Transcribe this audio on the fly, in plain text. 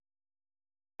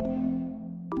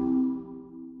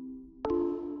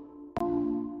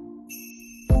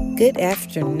Good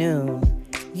afternoon.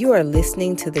 You are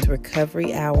listening to the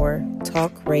Recovery Hour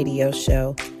talk radio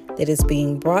show that is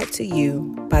being brought to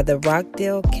you by the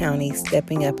Rockdale County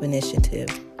Stepping Up Initiative.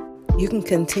 You can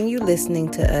continue listening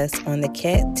to us on the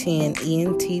Cat 10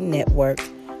 ENT network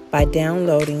by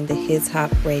downloading the His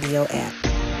Hop Radio app.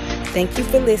 Thank you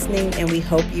for listening, and we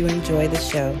hope you enjoy the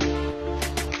show.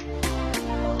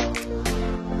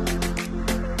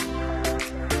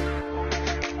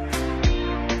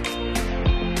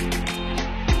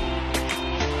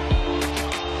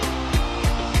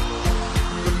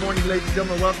 Ladies and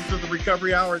gentlemen, welcome to the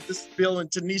Recovery Hour. This is Bill and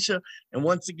Tanisha, and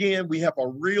once again, we have a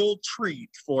real treat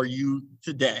for you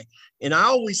today. And I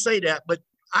always say that, but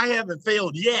I haven't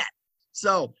failed yet.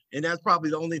 So, and that's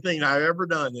probably the only thing I've ever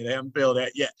done that I haven't failed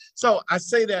at yet. So I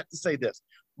say that to say this,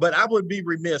 but I would be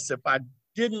remiss if I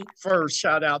didn't first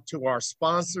shout out to our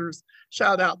sponsors,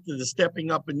 shout out to the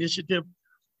Stepping Up Initiative,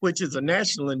 which is a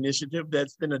national initiative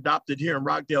that's been adopted here in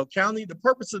Rockdale County. The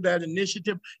purpose of that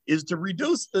initiative is to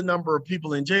reduce the number of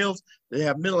people in jails that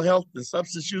have mental health and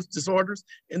substance use disorders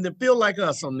and that feel like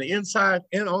us on the inside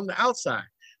and on the outside.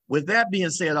 With that being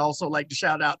said, I also like to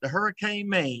shout out to Hurricane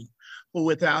Maine, who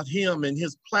without him and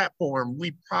his platform,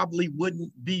 we probably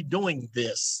wouldn't be doing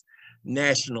this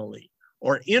nationally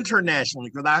or internationally.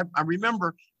 Because I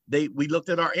remember we looked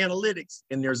at our analytics,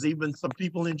 and there's even some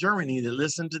people in Germany that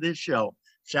listen to this show.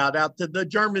 Shout out to the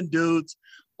German dudes.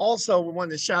 Also, we want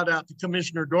to shout out to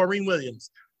Commissioner Doreen Williams,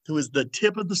 who is the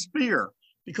tip of the spear,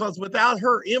 because without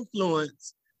her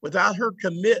influence, without her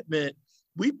commitment,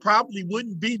 we probably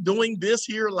wouldn't be doing this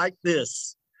here like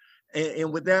this.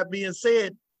 And with that being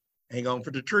said, hang on for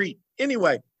the treat.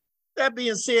 Anyway, that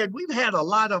being said, we've had a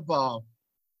lot of our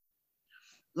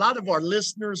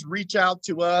listeners reach out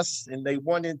to us, and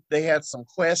they had some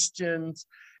questions.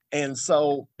 And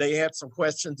so they had some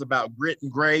questions about Grit and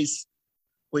Grace,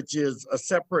 which is a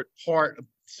separate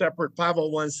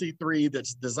 501c3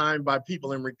 that's designed by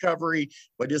people in recovery,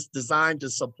 but it's designed to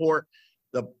support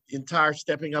the entire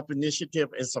Stepping Up Initiative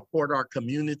and support our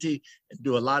community and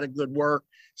do a lot of good work.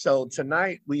 So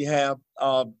tonight we have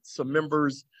some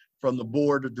members from the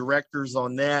board of directors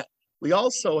on that. We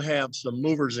also have some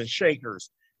movers and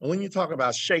shakers. And when you talk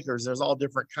about shakers, there's all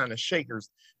different kind of shakers.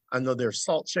 I know there's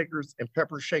salt shakers and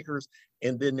pepper shakers,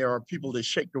 and then there are people that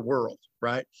shake the world,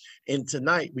 right? And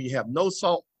tonight we have no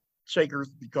salt shakers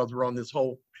because we're on this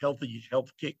whole health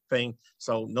kick thing.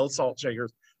 So no salt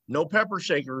shakers, no pepper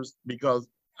shakers because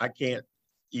I can't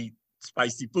eat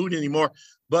spicy food anymore.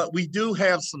 But we do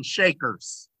have some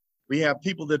shakers. We have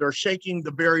people that are shaking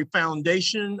the very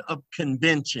foundation of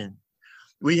convention.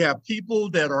 We have people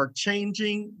that are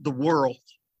changing the world.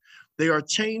 They are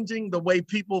changing the way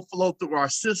people flow through our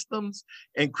systems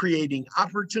and creating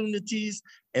opportunities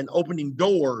and opening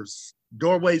doorways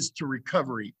to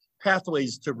recovery,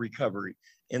 pathways to recovery.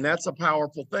 And that's a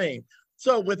powerful thing.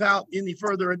 So without any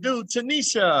further ado,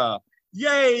 Tanisha,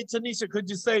 yay, Tanisha,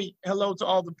 could you say hello to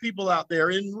all the people out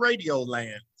there in Radio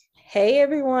Land? Hey,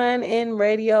 everyone in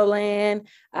Radio Land.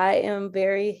 I am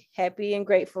very happy and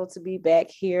grateful to be back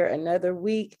here another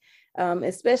week,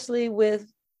 especially with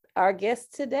our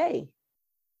guest today.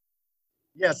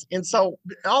 Yes, and so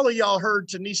all of y'all heard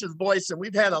Tanisha's voice, and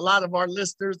we've had a lot of our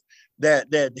listeners that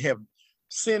have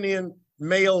sent in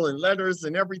mail and letters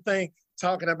and everything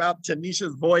talking about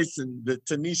Tanisha's voice, and that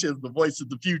Tanisha is the voice of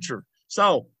the future.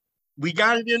 So we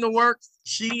got it in the works.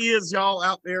 She is, y'all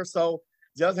out there, so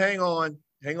just hang on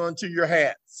to your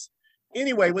hats.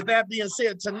 Anyway, with that being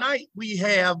said, tonight we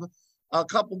have a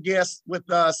couple guests with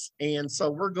us, and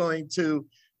so we're going to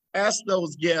ask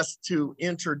those guests to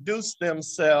introduce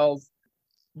themselves.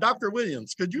 Dr.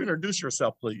 Williams, could you introduce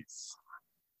yourself, please?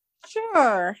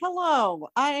 Sure. Hello.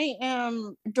 I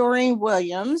am Doreen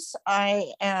Williams.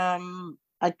 I am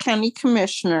a county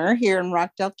commissioner here in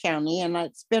Rockdale County, and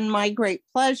it's been my great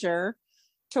pleasure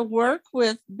to work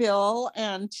with Bill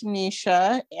and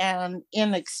Tanisha and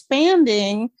in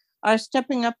expanding our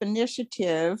Stepping Up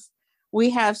Initiative. We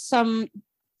have some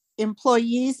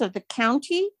employees of the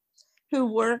county who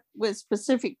work with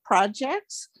specific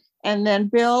projects. And then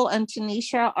Bill and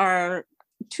Tanisha are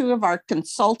two of our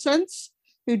consultants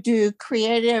who do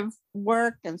creative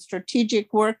work and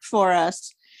strategic work for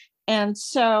us. And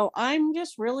so I'm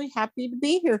just really happy to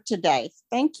be here today.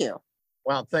 Thank you.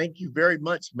 Well, thank you very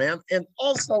much, ma'am. And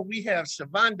also we have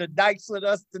Shavonda Dykes with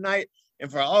us tonight.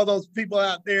 And for all those people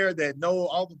out there that know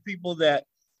all the people that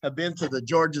have been to the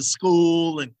Georgia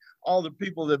School and all the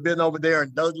people that have been over there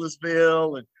in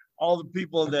Douglasville and all the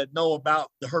people that know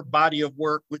about her body of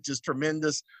work, which is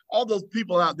tremendous, all those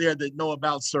people out there that know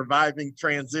about surviving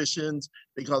transitions,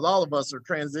 because all of us are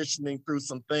transitioning through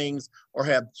some things or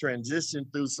have transitioned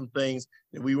through some things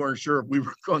that we weren't sure if we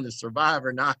were going to survive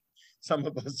or not. Some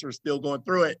of us are still going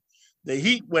through it. The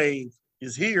heat wave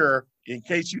is here, in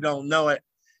case you don't know it,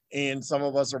 and some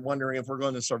of us are wondering if we're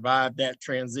going to survive that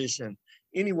transition.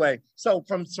 Anyway, so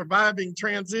from surviving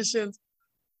transitions,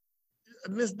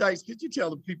 Ms. Dykes, could you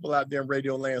tell the people out there in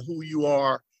Radio Land who you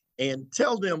are and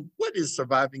tell them what is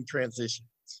surviving transitions?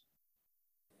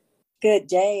 Good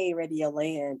day, Radio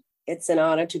Land. It's an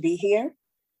honor to be here.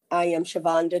 I am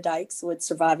Shavonda Dykes with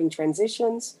Surviving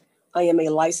Transitions. I am a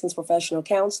licensed professional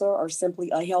counselor, or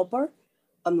simply a helper.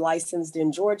 I'm licensed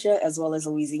in Georgia as well as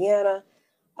Louisiana.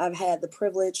 I've had the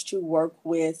privilege to work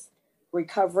with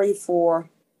recovery for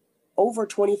over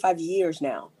 25 years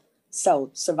now.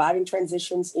 So Surviving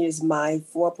Transitions is my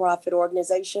for-profit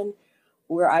organization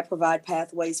where I provide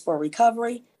pathways for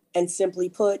recovery and, simply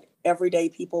put, everyday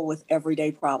people with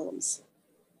everyday problems.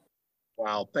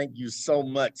 Wow, thank you so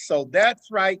much. So that's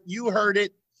right, you heard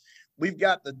it. We've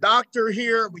got the doctor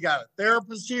here, we got a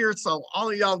therapist here. So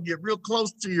all of y'all get real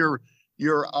close to your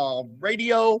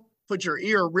radio, put your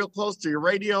ear real close to your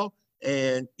radio,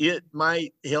 and it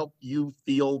might help you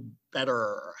feel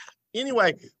better.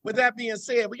 Anyway, with that being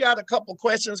said, we got a couple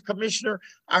questions, Commissioner.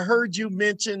 I heard you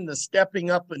mention the Stepping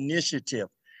Up Initiative,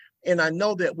 and I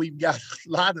know that we've got a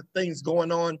lot of things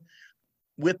going on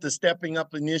with the Stepping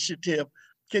Up Initiative.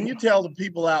 Can you tell the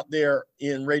people out there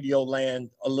in Radio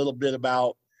Land a little bit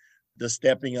about the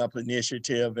Stepping Up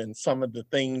Initiative and some of the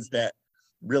things that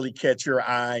really catch your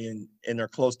eye and are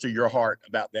close to your heart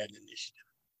about that initiative?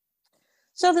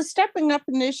 So the Stepping Up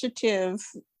Initiative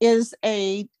is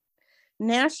a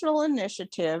national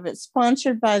initiative. It's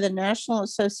sponsored by the National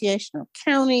Association of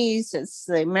Counties. It's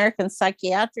the American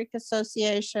Psychiatric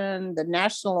Association, the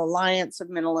National Alliance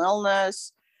of Mental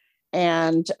Illness,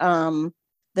 and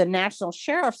the National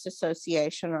Sheriff's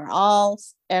Association are all,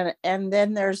 and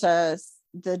then there's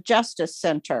the Justice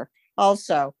Center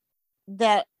also,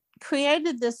 that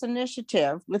created this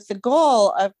initiative with the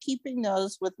goal of keeping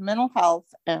those with mental health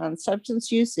and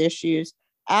substance use issues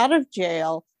out of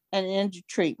jail and into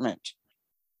treatment.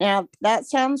 Now, that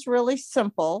sounds really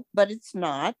simple, but it's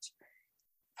not.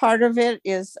 Part of it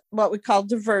is what we call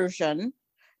diversion,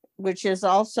 which is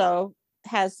also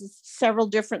has several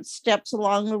different steps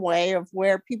along the way of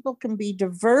where people can be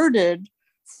diverted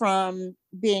from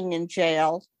being in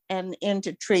jail and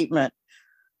into treatment.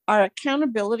 Our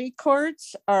accountability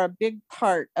courts are a big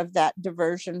part of that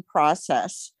diversion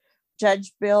process.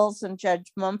 Judge Bills and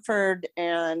Judge Mumford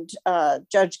and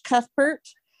Judge Cuthbert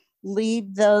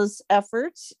lead those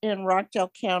efforts in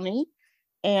Rockdale County,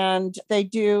 and they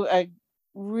do a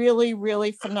really,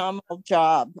 really phenomenal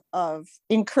job of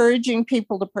encouraging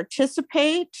people to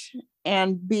participate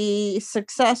and be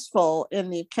successful in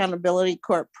the accountability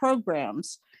court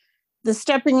programs. The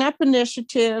Stepping Up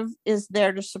Initiative is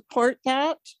there to support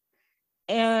that,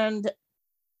 and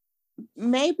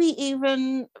maybe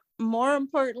even more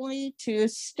importantly, to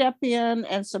step in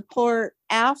and support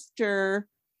after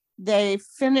they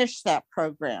finish that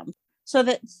program so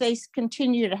that they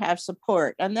continue to have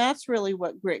support. And that's really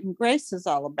what Grit and Grace is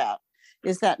all about,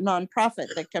 is that nonprofit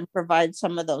that can provide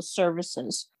some of those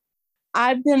services.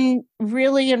 I've been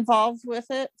really involved with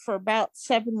it for about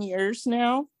 7 years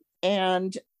now,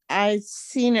 and I've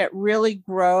seen it really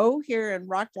grow here in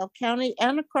Rockdale County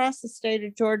and across the state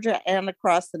of Georgia and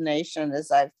across the nation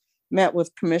as I've met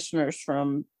with commissioners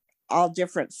from all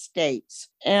different states.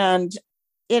 And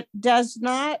it does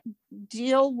not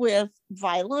deal with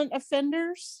violent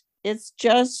offenders. It's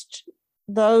just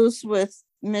those with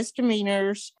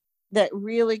misdemeanors that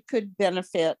really could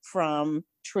benefit from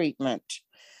treatment.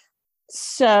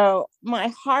 So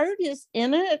my heart is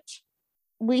in it.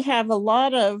 We have a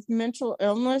lot of mental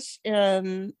illness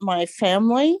in my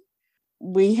family.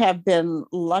 We have been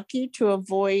lucky to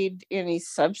avoid any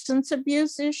substance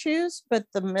abuse issues, but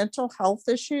the mental health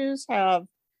issues have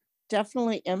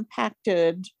definitely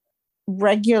impacted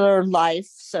regular life,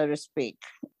 so to speak.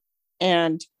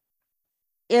 And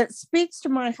it speaks to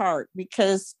my heart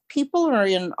because people are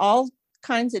in all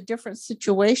kinds of different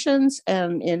situations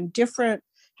and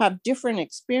have different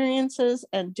experiences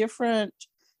and different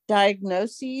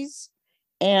diagnoses.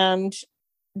 And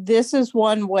this is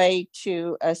one way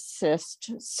to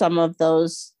assist some of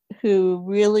those who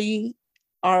really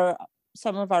are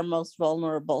some of our most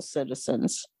vulnerable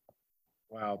citizens.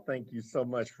 Wow, thank you so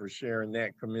much for sharing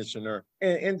that, Commissioner.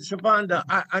 And Shavonda,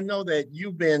 I know that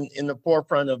you've been in the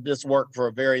forefront of this work for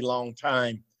a very long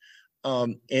time.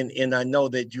 And I know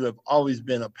that you have always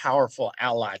been a powerful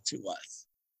ally to us.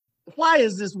 Why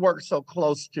is this work so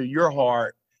close to your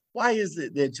heart? Why is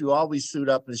it that you always suit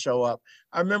up and show up?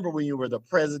 I remember when you were the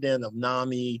president of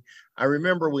NAMI. I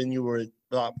remember when you were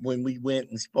when we went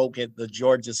and spoke at the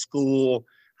Georgia school.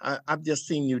 I've just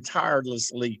seen you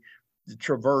tirelessly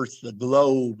traverse the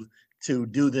globe to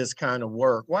do this kind of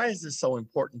work. Why is this so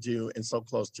important to you and so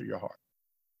close to your heart?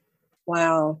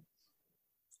 Wow.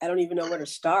 I don't even know where to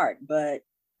start, but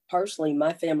personally,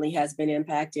 my family has been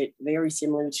impacted very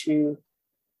similar to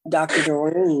Dr.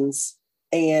 Doreen's.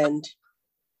 And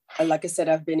like I said,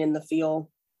 I've been in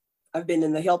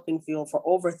the helping field for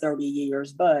over 30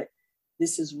 years, but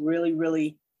this is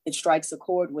really, it strikes a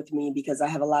chord with me because I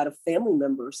have a lot of family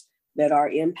members that are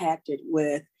impacted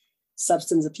with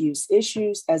substance abuse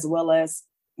issues, as well as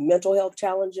mental health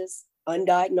challenges,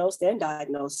 undiagnosed and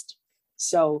diagnosed.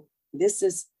 So this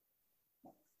is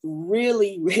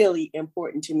really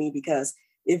important to me, because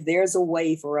if there's a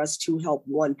way for us to help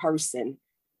one person,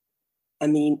 I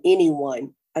mean,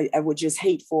 anyone, I would just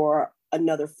hate for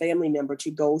another family member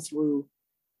to go through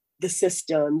the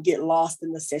system, get lost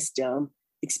in the system,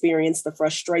 experience the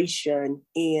frustration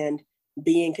and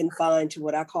being confined to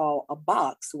what I call a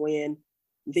box, when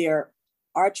there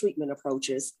are treatment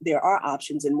approaches, there are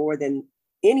options, and more than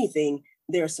anything,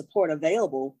 there's support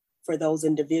available for those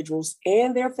individuals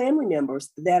and their family members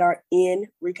that are in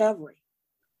recovery.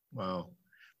 Wow.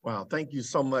 Thank you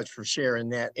so much for sharing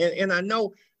that. And I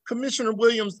know, Commissioner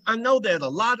Williams, I know that a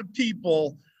lot of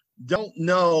people don't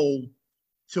know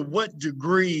to what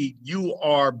degree you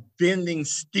are bending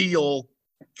steel,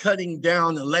 cutting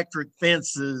down electric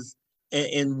fences,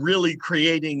 and really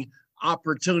creating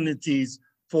opportunities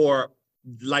for,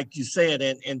 like you said,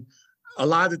 and a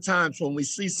lot of times when we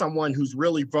see someone who's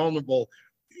really vulnerable,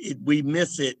 we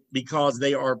miss it because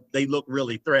they look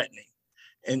really threatening,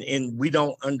 and we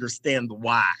don't understand the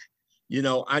why. You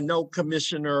know, I know,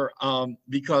 Commissioner,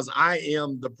 because I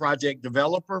am the project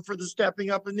developer for the Stepping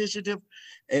Up Initiative.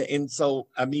 And so,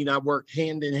 I mean, I work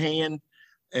hand in hand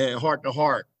and heart to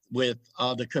heart with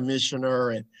the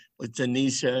commissioner and with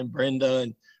Tanisha and Brenda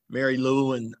and Mary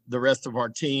Lou and the rest of our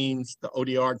teams, the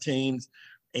ODR teams.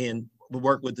 And we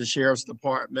work with the Sheriff's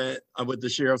Department, with the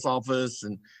Sheriff's Office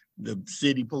and the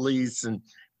city police and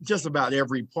just about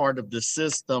every part of the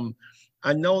system.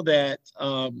 I know that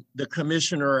the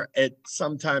commissioner at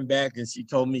some time back, and she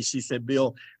told me, she said,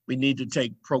 Bill, we need to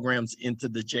take programs into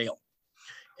the jail.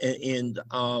 And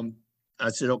I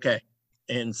said, okay.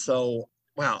 And so,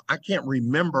 wow, I can't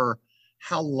remember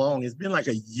how long. It's been like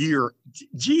a year.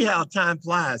 Gee, how time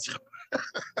flies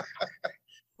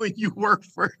when you work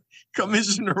for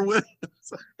Commissioner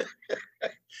Williams.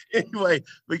 Anyway,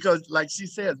 because like she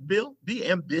says, Bill, be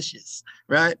ambitious,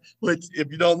 right? Which, if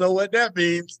you don't know what that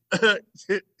means,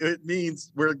 it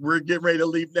means we're getting ready to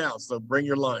leave now. So bring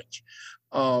your lunch.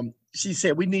 She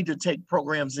said, we need to take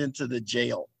programs into the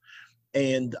jail.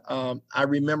 And I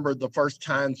remember the first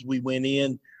times we went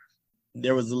in,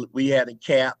 we had a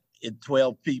cap at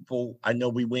 12 people. I know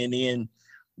we went in,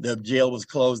 the jail was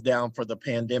closed down for the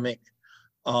pandemic.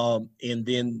 And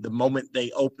then the moment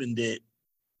they opened it,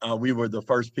 we were the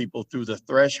first people through the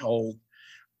threshold.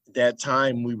 At that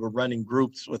time, we were running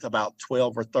groups with about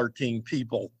 12 or 13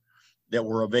 people that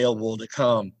were available to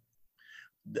come.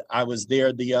 I was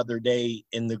there the other day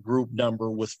and the group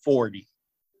number was 40.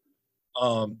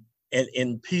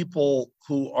 And people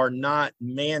who are not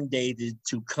mandated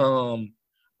to come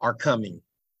are coming.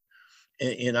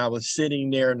 And I was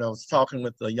sitting there and I was talking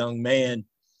with a young man,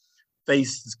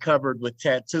 face is covered with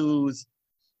tattoos.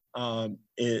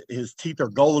 His teeth are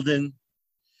golden.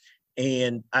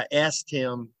 And I asked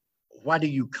him, why do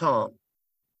you come?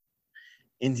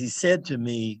 And he said to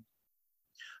me,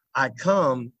 I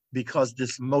come because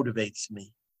this motivates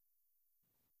me.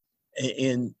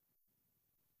 And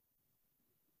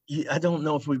I don't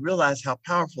know if we realize how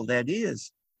powerful that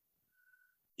is.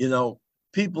 You know,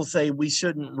 people say we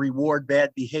shouldn't reward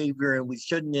bad behavior and we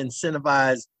shouldn't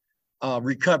incentivize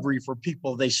recovery for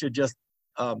people. They should just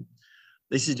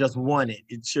want it.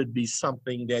 It should be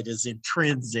something that is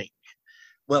intrinsic.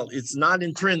 Well, it's not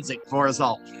intrinsic for us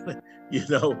all, you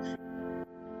know.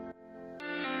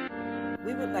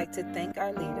 We would like to thank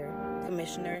our leader,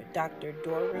 Commissioner Dr.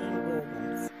 Doreen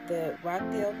Williams, the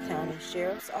Rockdale County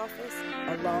Sheriff's Office,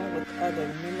 along with other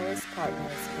numerous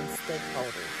partners and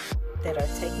stakeholders that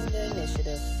are taking the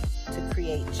initiative to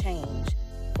create change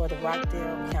for the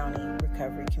Rockdale County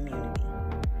recovery community.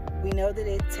 We know that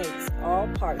it takes all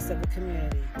parts of the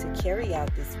community to carry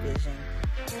out this vision,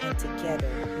 and together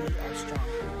we are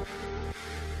stronger.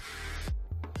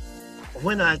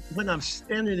 when I'm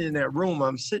standing in that room,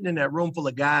 I'm sitting in that room full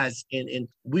of guys, and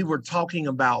we were talking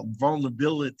about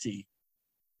vulnerability.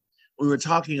 We were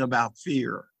talking about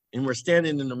fear, and we're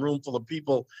standing in a room full of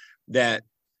people that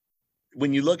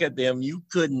when you look at them, you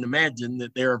couldn't imagine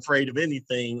that they're afraid of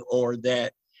anything or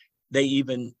that they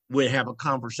even would have a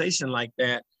conversation like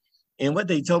that. And what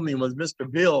they told me was,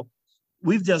 Mr. Bill,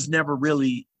 we've just never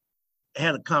really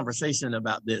had a conversation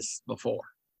about this before.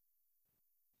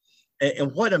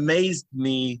 And what amazed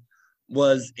me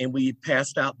was, and we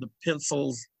passed out the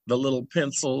pencils, the little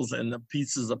pencils and the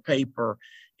pieces of paper,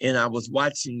 and I was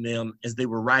watching them as they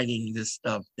were writing this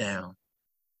stuff down.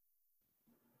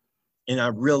 And I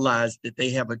realized that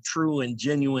they have a true and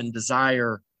genuine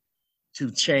desire to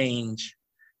change,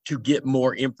 to get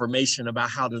more information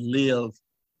about how to live.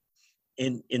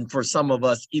 And for some of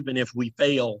us, even if we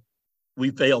fail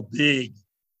big,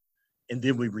 and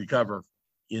then we recover,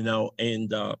 you know.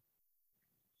 And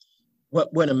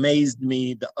what amazed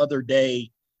me the other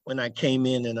day when I came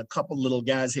in, and a couple little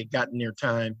guys had gotten their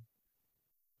time,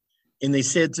 and they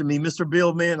said to me, Mr.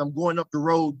 Bill, man, I'm going up the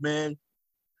road, man.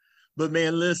 But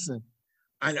man, listen,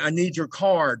 I need your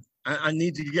card. I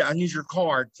need your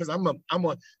card, because I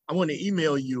want to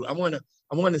email you. I want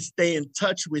to stay in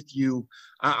touch with you.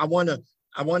 I want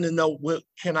to know,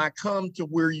 can I come to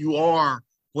where you are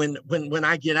when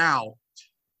I get out?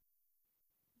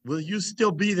 Will you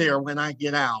still be there when I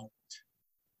get out?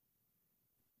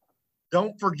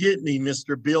 Don't forget me,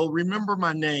 Mr. Bill. Remember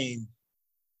my name,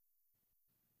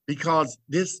 because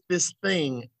this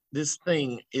thing is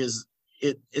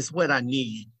what I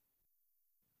need.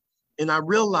 And I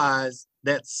realize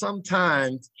that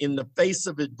sometimes in the face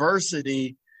of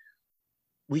adversity,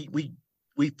 we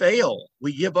fail,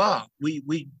 we give up, we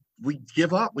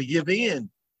give up, we give in,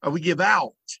 or we give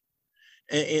out.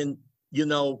 And you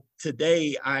know,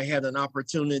 today I had an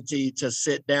opportunity to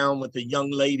sit down with a young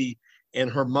lady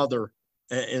and her mother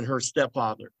and her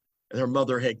stepfather. And her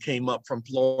mother had came up from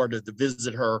Florida to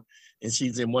visit her, and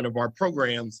she's in one of our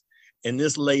programs. And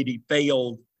this lady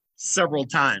failed several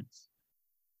times.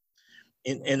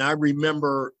 And I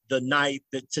remember the night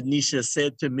that Tanisha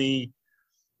said to me,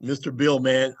 Mr. Bill,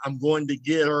 man, I'm going to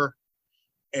get her,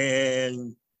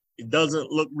 and it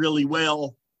doesn't look really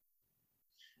well.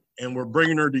 And we're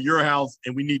bringing her to your house,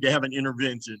 and we need to have an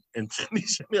intervention. And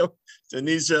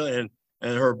Tanisha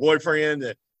and her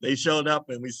boyfriend, they showed up,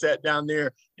 and we sat down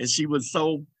there, and she was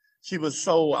so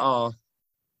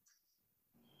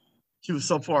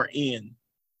far in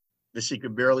that she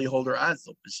could barely hold her eyes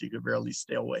open. She could barely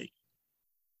stay awake.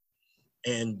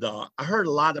 And I heard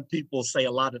a lot of people say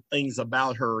a lot of things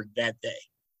about her that day.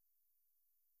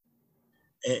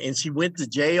 And she went to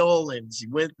jail, and she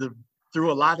went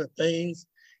through a lot of things.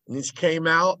 And then she came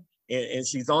out, and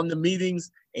she's on the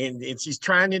meetings, and she's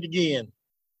trying it again.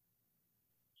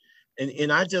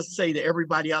 And I just say to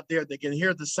everybody out there that can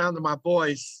hear the sound of my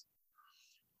voice,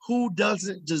 who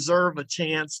doesn't deserve a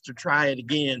chance to try it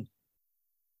again?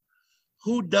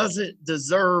 Who doesn't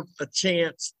deserve a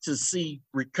chance to see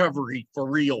recovery for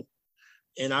real?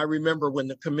 And I remember when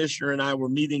the commissioner and I were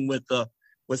meeting with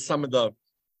some of the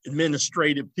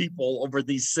administrative people over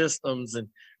these systems,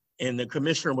 and the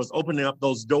commissioner was opening up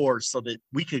those doors so that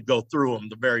we could go through them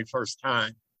the very first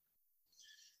time.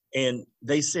 And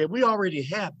they said, we already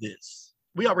have this.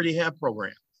 We already have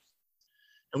programs.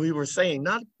 And we were saying,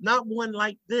 not one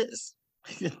like this.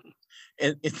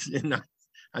 and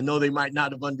I know they might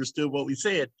not have understood what we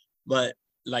said, but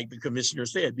like the commissioner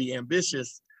said, be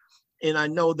ambitious. And I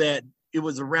know that it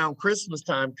was around Christmas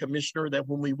time, Commissioner, that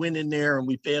when we went in there and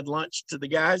we fed lunch to the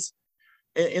guys.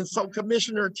 And so,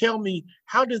 Commissioner, tell me,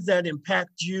 how does that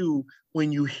impact you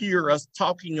when you hear us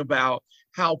talking about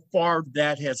how far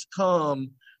that has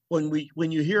come?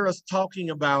 When you hear us talking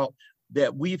about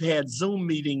that we've had Zoom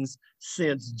meetings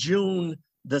since June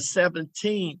the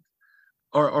 17th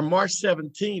or March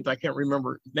 17th, I can't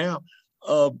remember now.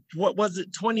 What was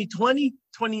it, 2020,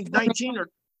 2019 or?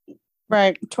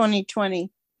 Right,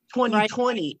 2020.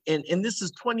 2020, right. And this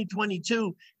is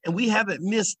 2022, and we haven't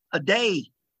missed a day.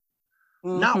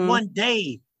 Mm-hmm. Not one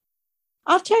day.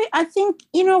 I'll tell you, I think,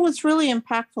 what's really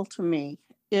impactful to me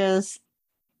is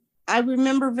I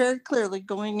remember very clearly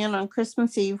going in on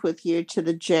Christmas Eve with you to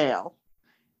the jail,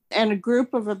 and a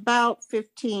group of about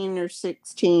 15 or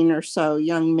 16 or so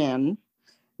young men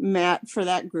met for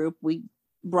that group. We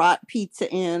brought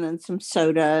pizza in and some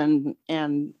soda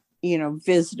and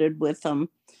visited with them.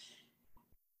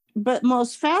 But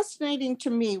most fascinating to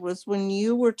me was when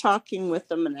you were talking with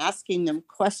them and asking them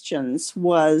questions,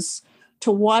 was to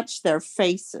watch their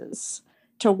faces,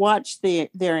 to watch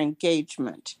their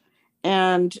engagement.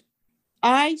 And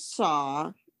I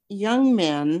saw young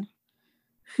men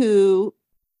who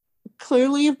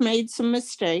clearly have made some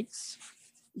mistakes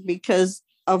because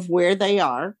of where they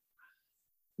are,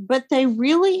 but they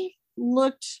really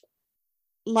looked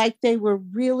like they were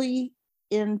really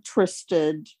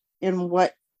interested in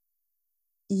what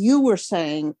you were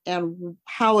saying and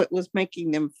how it was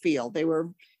making them feel.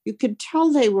 You could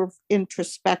tell they were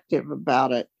introspective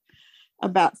about it,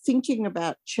 about thinking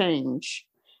about change.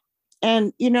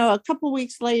 And, a couple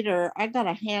weeks later, I got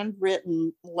a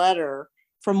handwritten letter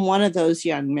from one of those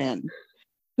young men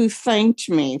who thanked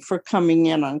me for coming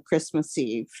in on Christmas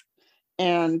Eve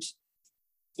and,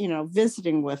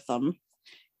 visiting with them.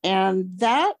 And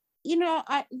that,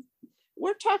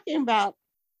 we're talking about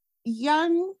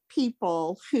young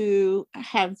people who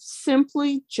have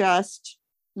simply just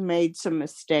made some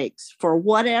mistakes for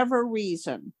whatever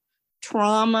reason,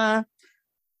 trauma,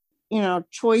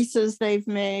 choices they've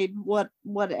made,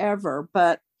 whatever,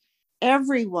 but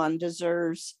everyone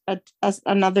deserves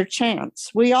another chance.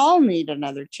 We all need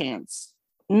another chance.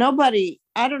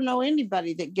 I don't know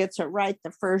anybody that gets it right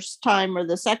the first time or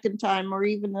the second time or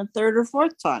even the third or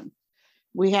fourth time.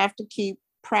 We have to keep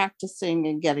practicing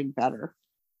and getting better.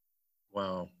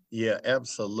 Wow. Yeah,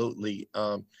 absolutely.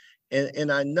 And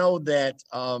I know that,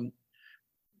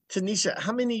 Tanisha,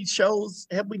 how many shows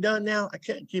have we done now? I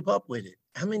can't keep up with it.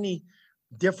 How many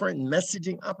different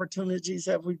messaging opportunities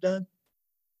have we done?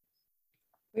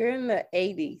 We're in the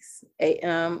 80s,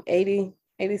 80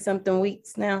 something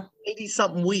weeks now. 80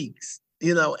 something weeks,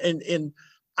 and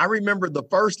I remember the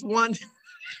first one.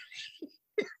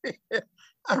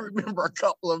 I remember a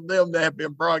couple of them that have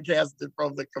been broadcasted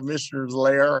from the commissioner's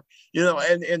lair,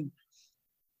 and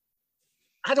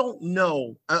I don't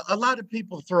know. A lot of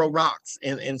people throw rocks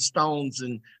and stones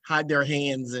and hide their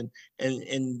hands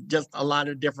and just a lot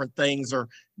of different things, or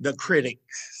the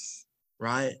critics,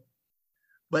 right?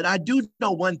 But I do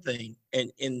know one thing,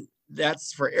 and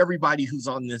that's for everybody who's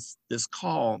on this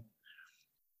call.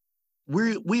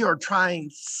 We are trying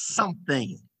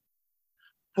something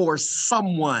for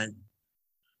someone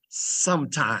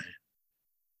sometime,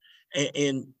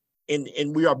 and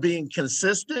we are being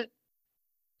consistent.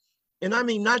 And I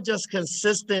mean, not just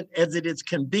consistent as it is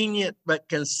convenient, but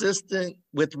consistent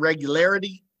with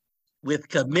regularity, with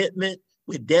commitment,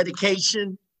 with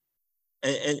dedication,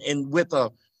 and with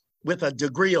a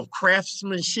degree of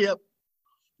craftsmanship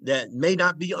that may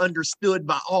not be understood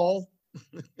by all,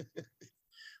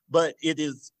 but it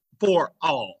is for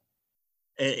all.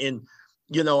 And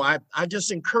I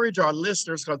just encourage our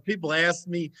listeners, because people ask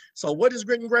me, so what is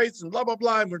Grit and Grace and blah, blah,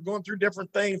 blah, and we're going through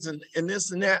different things and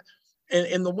this and that.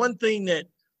 And the one thing that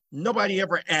nobody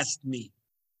ever asked me,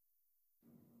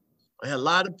 a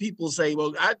lot of people say,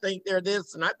 well, I think they're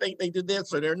this and I think they did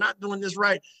this, or they're not doing this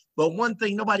right. But one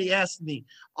thing nobody asked me,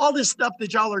 all this stuff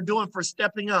that y'all are doing for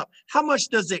stepping up, how much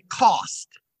does it cost?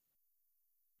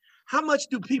 How much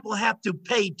do people have to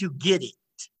pay to get it?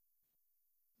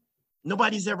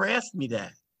 Nobody's ever asked me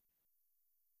that.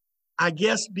 I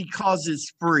guess because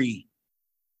it's free.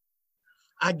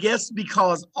 I guess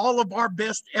because all of our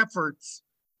best efforts,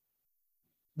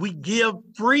 we give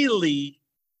freely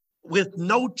with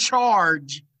no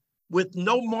charge, with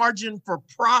no margin for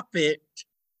profit,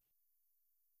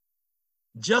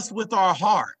 just with our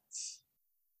hearts,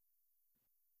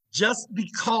 just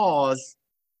because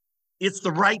it's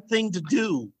the right thing to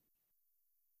do.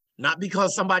 Not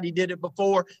because somebody did it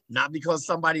before, not because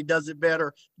somebody does it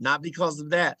better, not because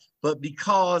of that, but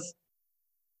because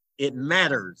it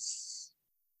matters.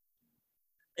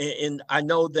 And I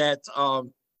know that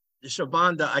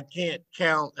Shavonda, I can't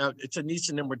count, Tanisha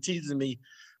and them were teasing me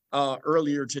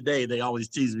earlier today. They always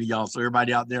tease me, y'all. So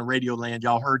everybody out there in Radio Land,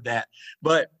 y'all heard that.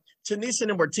 But Tanisha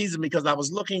and them were teasing me because I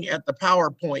was looking at the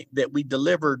PowerPoint that we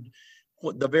delivered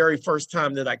the very first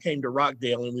time that I came to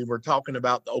Rockdale, and we were talking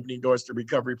about the Opening Doors to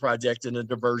Recovery Project and the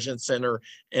Diversion Center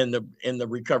and the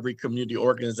Recovery Community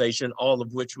Organization, all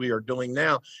of which we are doing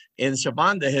now. And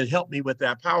Shavonda had helped me with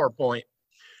that PowerPoint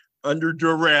under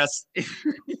duress.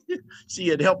 She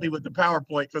had helped me with the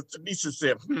PowerPoint because Tanisha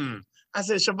said, I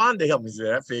said, Shavonda helped me. Say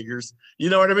that figures.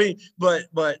 You know what I mean?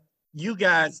 But you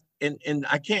guys, and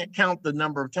I can't count the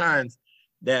number of times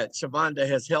that Shavonda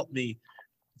has helped me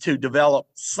to develop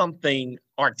something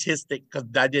artistic, because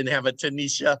I didn't have a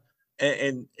Tanisha.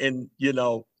 And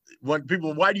when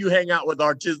people, why do you hang out with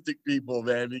artistic people,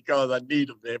 man? Because I need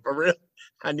them, man. For real,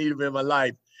 I need them in my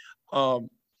life.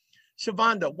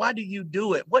 Shavonda, why do you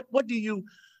do it? What do you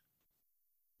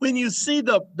when you see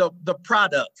the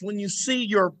product, when you see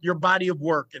your body of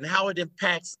work and how it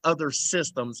impacts other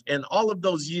systems, and all of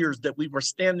those years that we were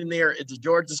standing there at the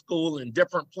Georgia School in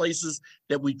different places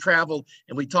that we traveled,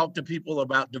 and we talked to people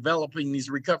about developing these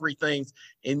recovery things,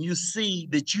 and you see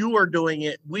that you are doing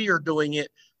it, we are doing it,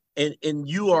 and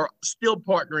you are still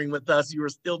partnering with us, you are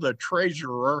still the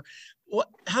treasurer.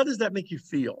 How does that make you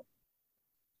feel?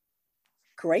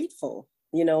 Grateful,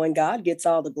 and God gets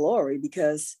all the glory,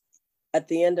 because at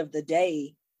the end of the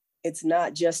day, it's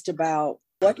not just about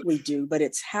what we do, but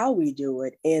it's how we do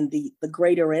it and the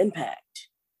greater impact.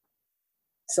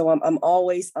 So I'm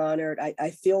always honored.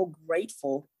 I feel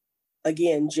grateful,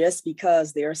 again, just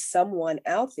because there's someone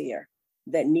out there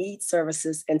that needs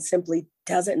services and simply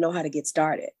doesn't know how to get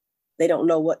started. They don't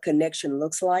know what connection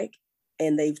looks like,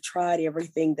 and they've tried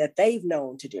everything that they've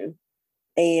known to do,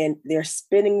 and they're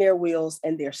spinning their wheels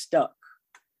and they're stuck.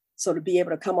 So to be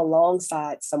able to come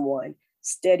alongside someone,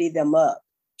 steady them up,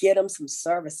 get them some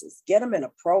services, get them in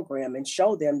a program, and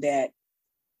show them that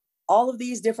all of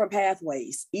these different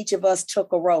pathways, each of us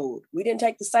took a road. We didn't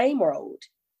take the same road,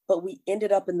 but we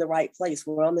ended up in the right place.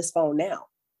 We're on this phone now.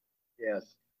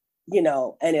 Yes.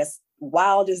 And as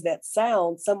wild as that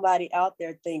sounds, somebody out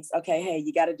there thinks, okay, hey,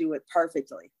 you got to do it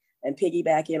perfectly. And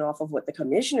piggybacking off of what the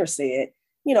commissioner said,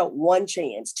 1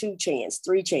 chance, 2 chances,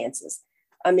 3 chances.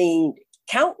 I mean,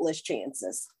 countless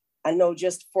chances. I know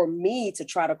just for me to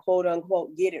try to quote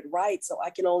unquote get it right. So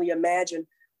I can only imagine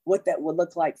what that would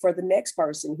look like for the next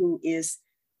person who is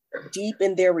deep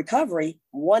in their recovery,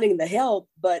 wanting the help.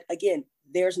 But again,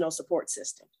 there's no support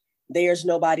system. There's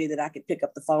nobody that I could pick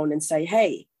up the phone and say,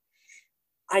 hey,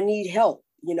 I need help.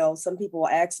 Some people will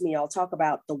ask me, I'll talk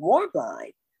about the warm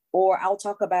line, or I'll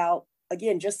talk about,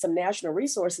 again, just some national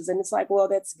resources. And it's like, well,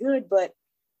 that's good, but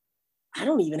I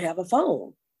don't even have a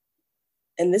phone.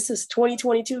 And this is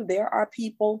 2022. There are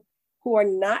people who are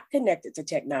not connected to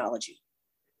technology,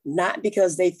 not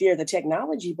because they fear the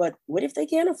technology, but what if they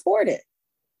can't afford it?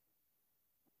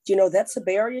 That's a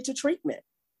barrier to treatment.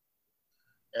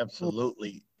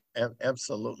 Absolutely.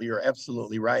 Absolutely. You're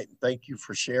absolutely right. Thank you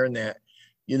for sharing that.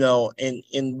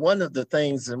 And one of the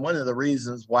things, and one of the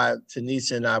reasons why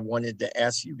Tanisha and I wanted to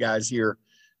ask you guys here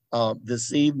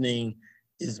this evening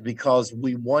is because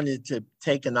we wanted to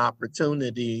take an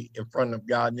opportunity in front of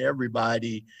God and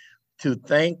everybody to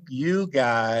thank you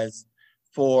guys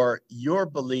for your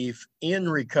belief in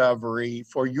recovery,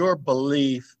 for your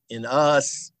belief in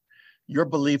us, your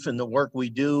belief in the work we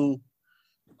do.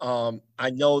 I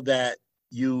know that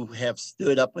you have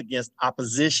stood up against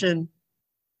opposition.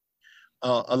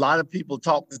 A lot of people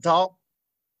talk the talk,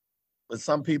 but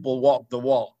some people walk the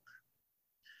walk.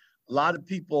 A lot of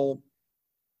people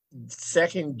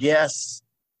second guess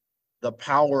the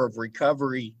power of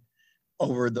recovery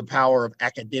over the power of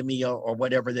academia or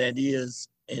whatever that is.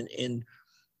 And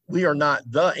we are not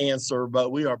the answer,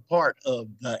 but we are part of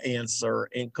the answer.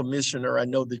 And Commissioner, I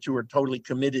know that you are totally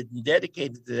committed and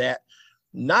dedicated to that,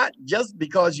 not just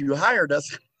because you hired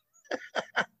us,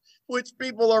 which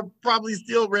people are probably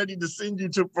still ready to send you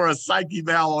to for a psych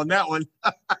eval on that one.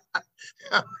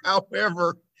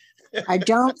 However, I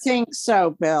don't think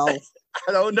so, Bill.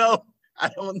 I don't know. I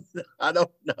don't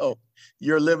know.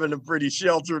 You're living a pretty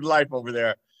sheltered life over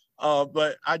there.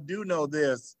 But I do know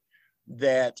this,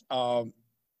 that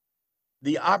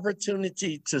the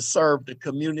opportunity to serve the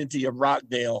community of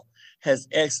Rockdale has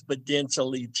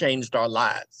exponentially changed our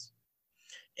lives.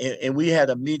 And we had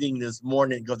a meeting this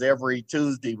morning, because every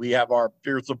Tuesday we have our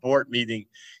peer support meeting.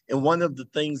 And one of the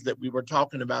things that we were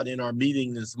talking about in our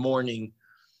meeting this morning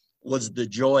was the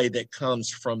joy that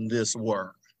comes from this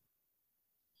work.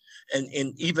 And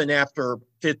even after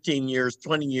 15 years,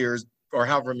 20 years, or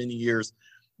however many years,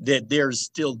 that there's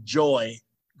still joy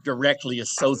directly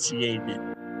associated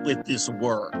with this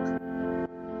work.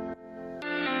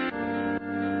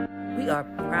 We are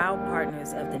proud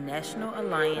partners of the National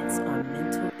Alliance on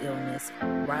Mental Illness,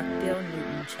 Rockdale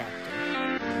Newton Chapter.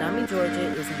 NAMI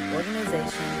Georgia is an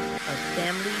organization of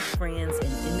families, friends,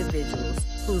 and individuals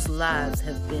whose lives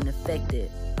have been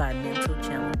affected by mental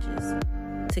challenges.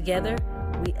 Together,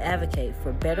 we advocate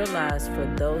for better lives for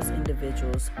those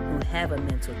individuals who have a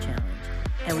mental challenge,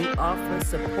 and we offer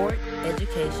support,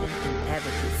 education, and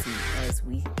advocacy as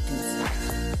we do so.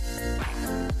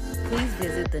 Please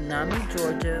visit the NAMI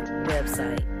Georgia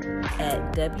website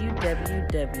at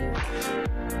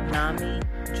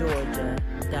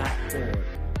www.namigeorgia.org.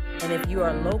 And if you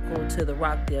are local to the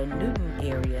Rockdale Newton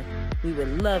area, we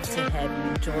would love to have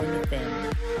you join the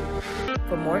family.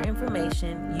 For more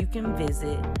information, you can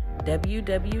visit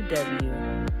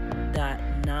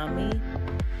www.namigeorgia.org.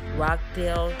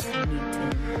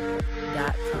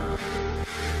 rockdalenewton.com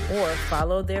or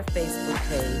follow their Facebook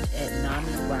page at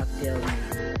NAMI Rockdale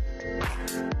Newton.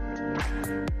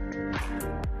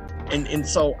 And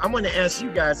so I'm going to ask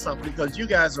you guys something, because you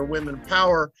guys are women of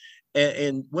power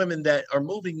and women that are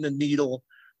moving the needle.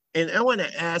 And I want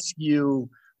to ask you,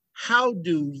 how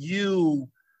do you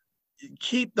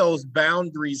keep those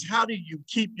boundaries? How do you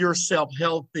keep yourself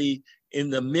healthy in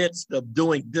the midst of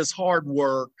doing this hard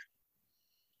work?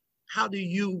 How do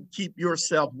you keep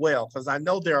yourself well? Because I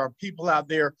know there are people out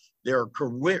there, there are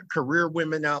career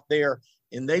women out there,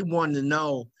 and they want to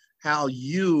know how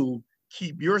you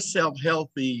keep yourself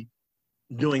healthy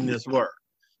doing this work.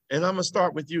 And I'm going to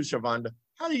start with you, Shavonda.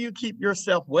 How do you keep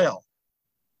yourself well?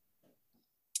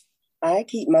 I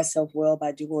keep myself well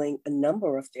by doing a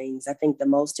number of things. I think the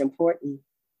most important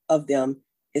of them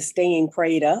is staying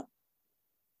prayed up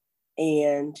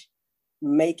and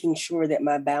making sure that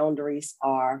my boundaries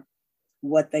are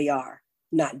what they are,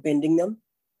 not bending them.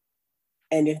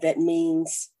 And if that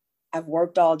means I've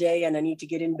worked all day and I need to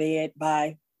get in bed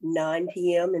by 9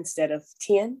 p.m. instead of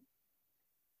 10,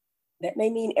 that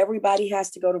may mean everybody has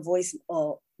to go to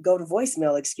voicemail,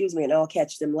 and I'll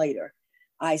catch them later.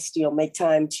 I still make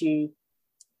time to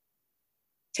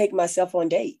take myself on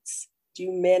dates,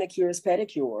 do manicures,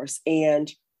 pedicures,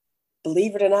 and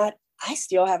believe it or not, I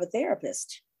still have a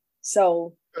therapist.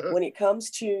 So when it comes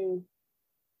to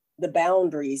the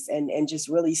boundaries and just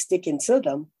really sticking to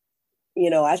them,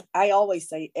 you know, I always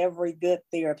say every good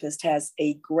therapist has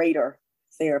a greater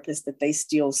therapist that they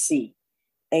still see.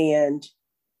 And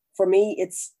for me,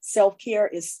 it's self-care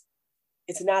it's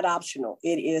not optional.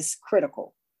 It is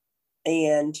critical.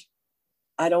 And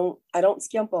I don't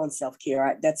skimp on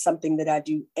self-care. That's something that I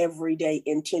do every day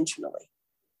intentionally.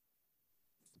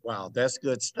 Wow, that's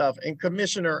good stuff. And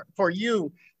Commissioner, for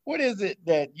you, what is it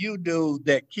that you do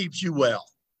that keeps you well?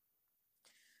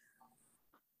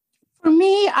 For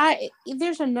me,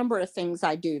 there's a number of things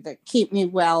I do that keep me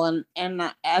well.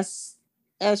 And as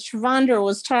Shavonda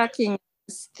was talking, I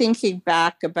was thinking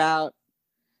back about,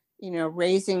 you know,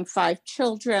 raising 5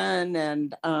 children,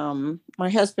 and my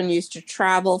husband used to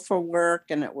travel for work,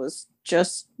 and it was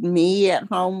just me at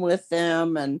home with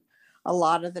them, and a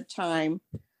lot of the time.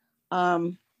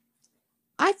 I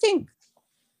think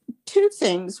 2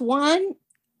 things. One,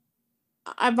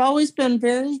 I've always been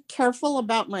very careful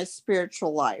about my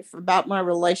spiritual life, about my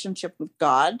relationship with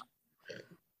God.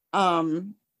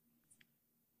 The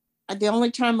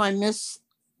only time I miss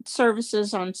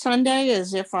services on Sunday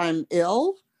is if I'm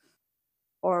ill,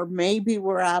 or maybe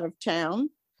we're out of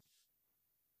town.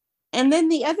 And then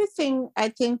the other thing, I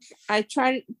think I've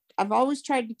always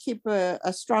tried to keep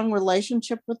a strong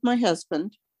relationship with my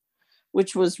husband,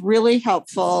 which was really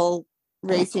helpful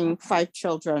raising 5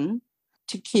 children,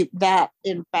 to keep that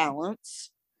in balance.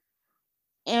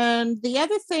 And the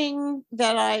other thing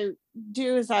that I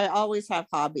do is I always have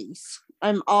hobbies.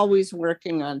 I'm always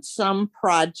working on some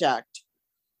project,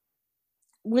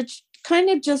 which kind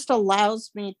of just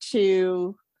allows me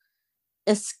to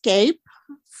escape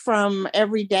from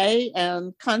every day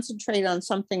and concentrate on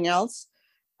something else.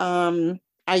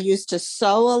 I used to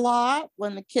sew a lot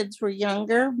when the kids were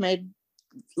younger, made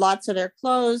lots of their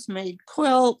clothes, made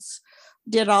quilts,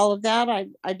 did all of that.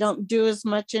 I don't do as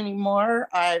much anymore.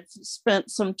 I've spent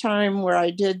some time where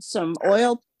I did some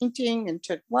oil painting and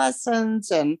took lessons.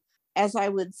 And as I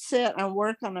would sit and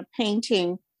work on a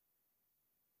painting,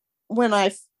 when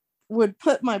I would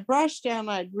put my brush down,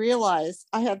 I'd realize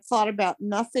I had thought about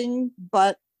nothing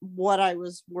but what I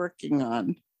was working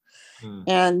on.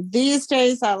 And these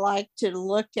days I like to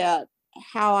look at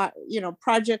how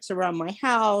projects around my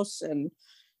house and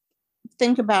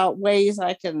think about ways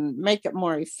I can make it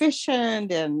more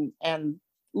efficient and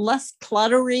less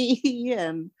cluttery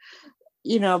and,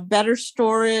 better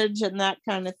storage and that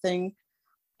kind of thing.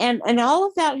 And all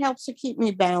of that helps to keep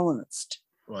me balanced.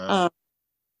 Wow.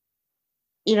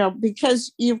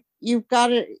 Because you've got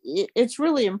to, it's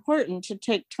really important to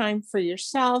take time for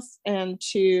yourself and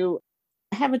to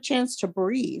have a chance to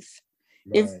breathe.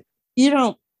 Right. If you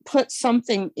don't put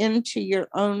something into your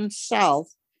own self,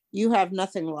 you have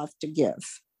nothing left to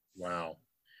give. Wow.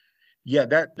 Yeah,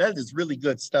 that is really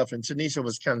good stuff. And Tanisha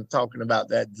was kind of talking about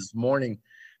that this morning.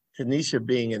 Tanisha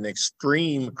being an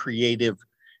extreme creative.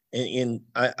 And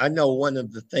I know one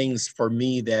of the things for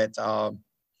me that,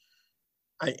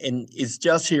 and it's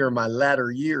just here in my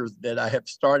latter years that I have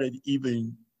started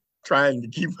even trying to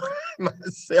keep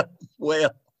myself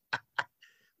well.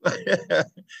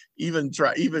 even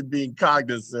being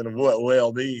cognizant of what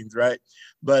well means, right?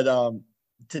 But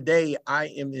today I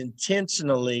am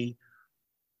intentionally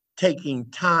taking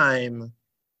time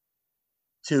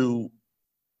to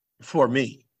for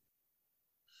me.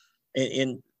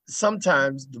 And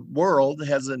sometimes the world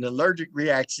has an allergic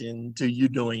reaction to you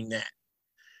doing that.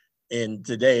 And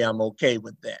today I'm okay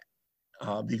with that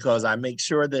because I make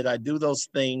sure that I do those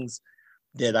things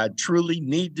that I truly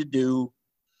need to do.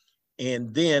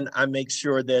 And then I make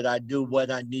sure that I do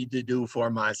what I need to do for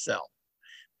myself.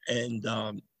 And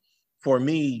for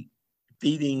me,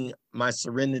 feeding my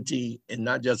serenity, and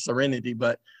not just serenity,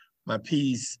 but my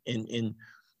peace in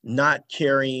not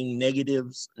carrying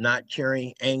negatives, not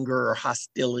carrying anger or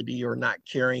hostility, or not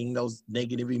carrying those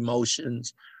negative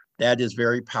emotions, that is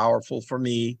very powerful for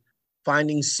me.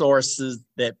 Finding sources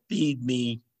that feed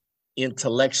me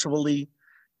intellectually,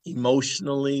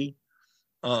 emotionally,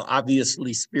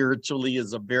 obviously spiritually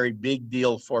is a very big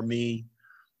deal for me.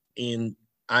 And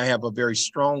I have a very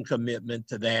strong commitment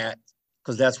to that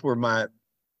because that's where my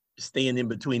staying in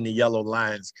between the yellow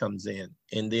lines comes in.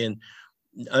 And then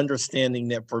understanding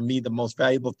that for me, the most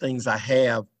valuable things I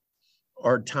have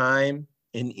are time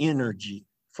and energy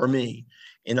for me.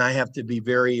 And I have to be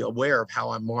very aware of how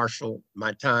I marshal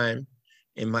my time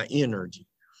and my energy,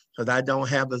 because I don't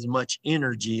have as much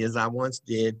energy as I once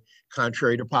did,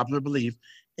 contrary to popular belief,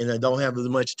 and I don't have as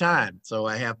much time. So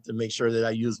I have to make sure that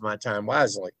I use my time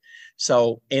wisely.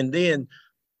 So, and then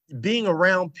being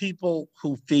around people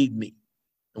who feed me,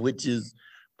 which is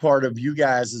part of you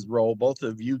guys' role. Both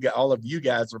of you, all of you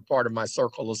guys are part of my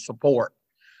circle of support.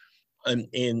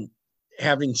 And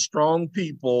having strong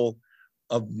people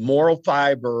of moral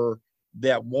fiber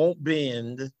that won't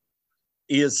bend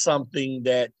is something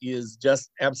that is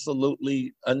just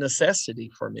absolutely a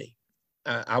necessity for me.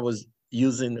 I was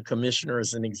using the commissioner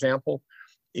as an example.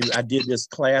 I did this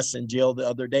class in jail the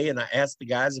other day, and I asked the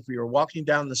guys, if you were walking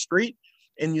down the street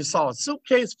and you saw a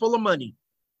suitcase full of money,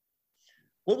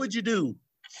 what would you do?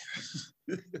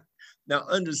 Now,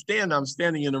 understand, I'm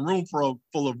standing in a room full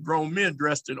of grown men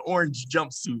dressed in orange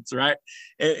jumpsuits, right?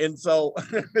 And so,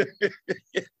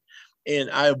 and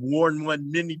I've worn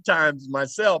one many times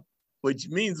myself, which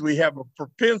means we have a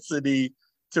propensity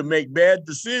to make bad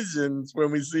decisions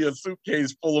when we see a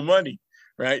suitcase full of money,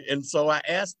 right? And so I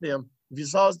asked them, if you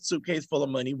saw a suitcase full of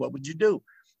money, what would you do?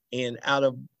 And out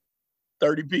of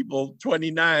 30 people,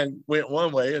 29 went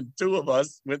one way and 2 of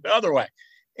us went the other way.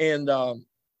 And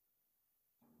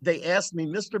they asked me,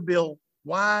 Mr. Bill,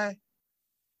 why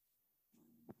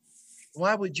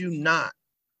would you not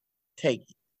take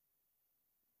it?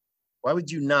 Why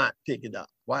would you not pick it up?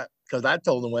 Why? Because I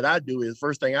told them what I do is,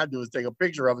 first thing I do is take a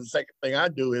picture of it. The second thing I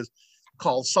do is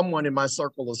call someone in my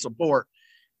circle of support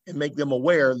and make them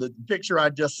aware that the picture I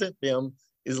just sent them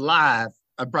is live.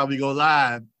 I'd probably go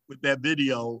live with that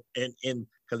video, and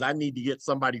because I need to get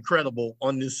somebody credible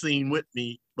on this scene with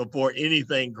me before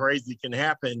anything crazy can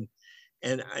happen,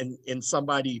 and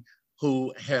somebody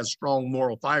who has strong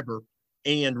moral fiber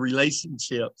and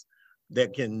relationships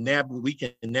that we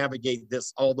can navigate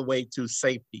this all the way to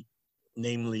safety,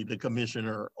 namely the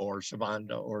commissioner or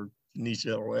Shavonda or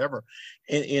Nisha or whatever.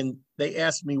 And they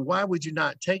asked me, why would you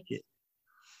not take it?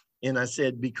 And I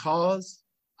said, because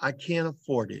I can't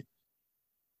afford it.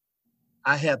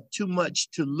 I have too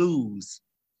much to lose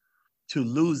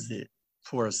it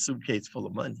for a suitcase full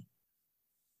of money.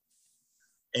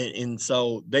 And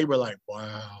so they were like,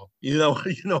 wow, you know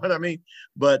what I mean?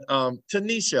 But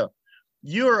Tanisha,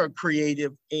 you're a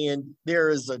creative, and there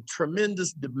is a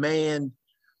tremendous demand,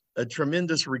 a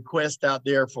tremendous request out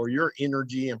there for your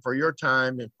energy and for your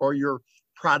time and for your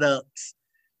products.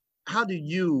 How do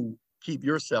you keep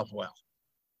yourself well?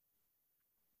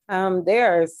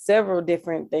 There are several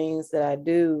different things that I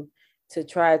do to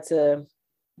try to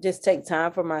just take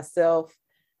time for myself.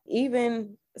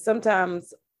 Even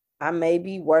sometimes I may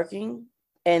be working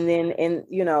and then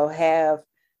have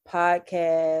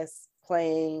podcasts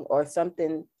playing or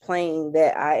something playing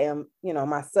that I am,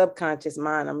 my subconscious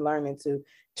mind, I'm learning to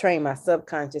train my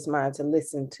subconscious mind to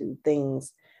listen to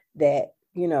things that,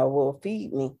 will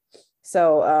feed me.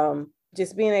 So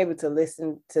just being able to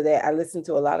listen to that. I listen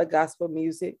to a lot of gospel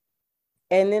music,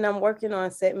 and then I'm working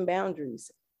on setting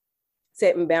boundaries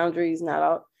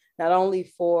not only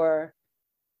for,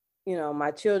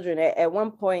 my children. At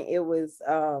one point it was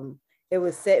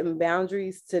setting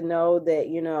boundaries to know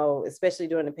that, especially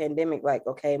during the pandemic, like,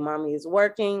 okay, mommy is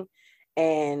working,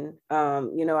 and,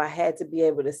 I had to be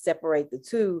able to separate the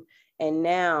two. And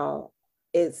now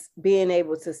it's being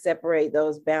able to separate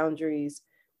those boundaries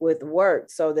with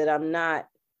work so that I'm not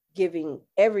giving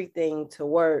everything to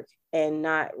work and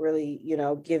not really,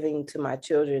 giving to my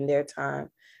children their time.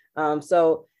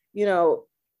 So,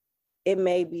 it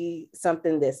may be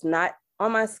something that's not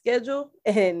on my schedule,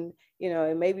 and,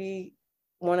 it may be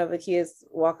one of the kids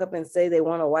walk up and say they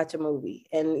want to watch a movie,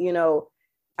 and,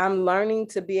 I'm learning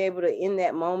to be able to, in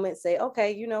that moment, say,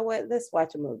 okay, you know what, let's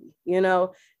watch a movie,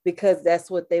 because that's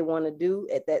what they want to do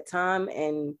at that time.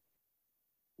 And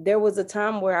there was a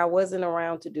time where I wasn't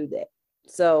around to do that.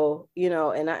 So,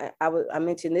 and I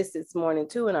mentioned this morning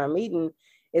too in our meeting,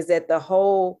 is that the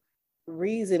whole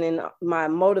reason and my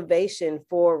motivation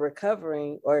for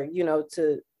recovering, or,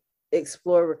 to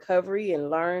explore recovery and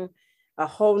learn a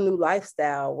whole new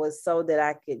lifestyle, was so that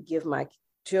I could give my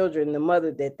children the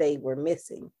mother that they were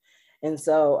missing. And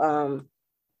so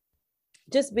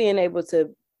just being able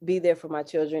to be there for my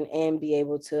children and be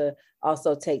able to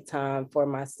also take time for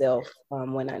myself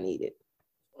when I need it.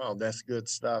 Well, that's good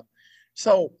stuff.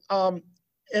 So, and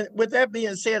with that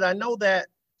being said, I know that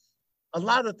a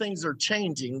lot of things are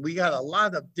changing. We got a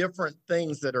lot of different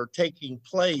things that are taking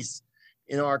place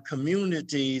in our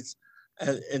communities.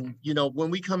 And when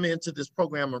we come into this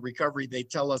program of recovery, they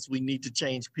tell us we need to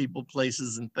change people,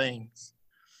 places, and things.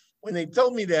 When they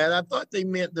told me that, I thought they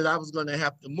meant that I was going to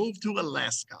have to move to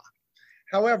Alaska.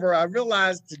 However, I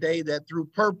realized today that through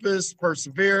purpose,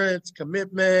 perseverance,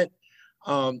 commitment,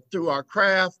 through our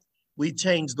craft, we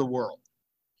change the world.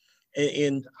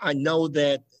 And I know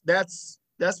that that's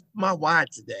my why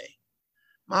today.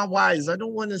 My why is I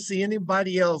don't want to see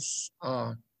anybody else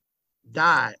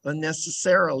die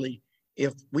unnecessarily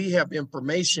if we have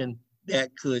information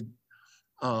that could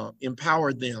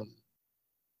empower them,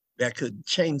 that could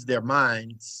change their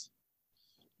minds,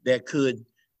 that could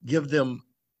give them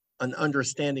an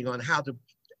understanding on how to,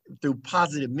 through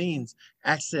positive means,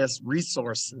 access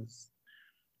resources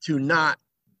to not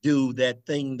do that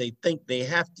thing they think they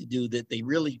have to do that they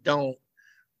really don't,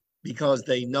 because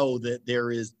they know that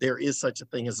there is such a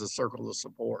thing as a circle of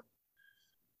support.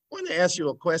 I want to ask you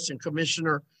a question,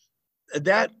 Commissioner.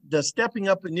 That the Stepping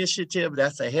Up Initiative,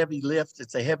 that's a heavy lift.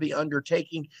 It's a heavy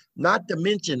undertaking, not to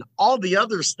mention all the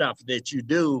other stuff that you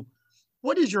do.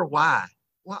 What is your why?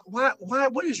 Why?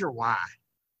 What is your why?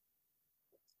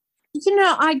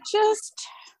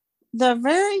 The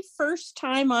very first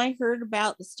time I heard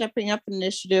about the Stepping Up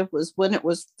Initiative was when it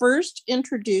was first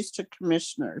introduced to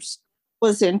commissioners,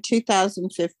 was in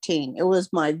 2015. It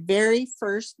was my very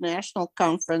first national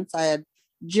conference. I had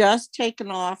just taken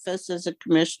office as a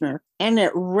commissioner, and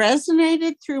it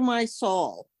resonated through my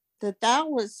soul that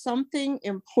was something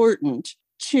important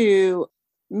to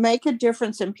make a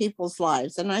difference in people's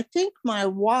lives. And I think my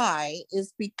why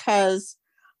is because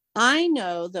I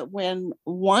know that when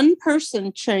one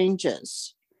person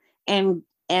changes and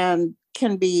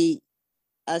can be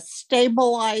a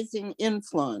stabilizing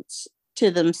influence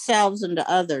to themselves and to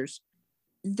others,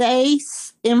 they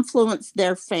influence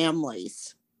their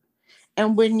families.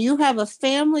 And when you have a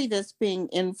family that's being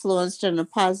influenced in a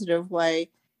positive way,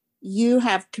 you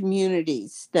have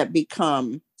communities that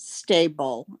become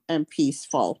stable and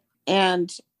peaceful.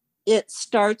 And it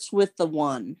starts with the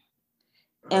one.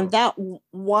 And that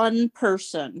one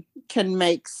person can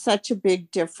make such a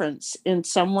big difference in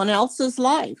someone else's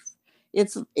life.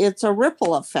 It's a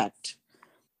ripple effect.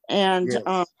 And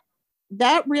yes.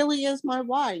 That really is my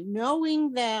why,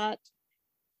 knowing that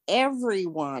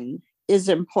everyone is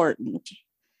important.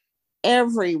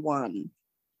 Everyone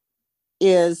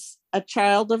is a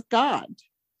child of God.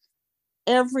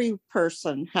 Every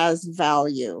person has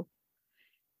value.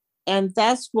 And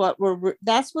that's what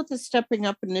the Stepping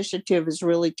Up Initiative is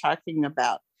really talking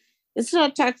about. It's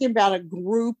not talking about a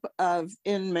group of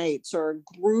inmates or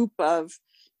a group of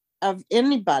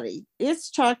anybody.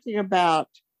 It's talking about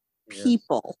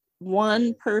people,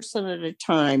 one person at a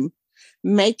time,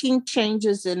 making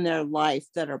changes in their life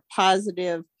that are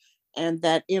positive and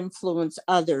that influence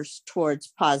others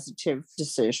towards positive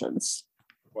decisions.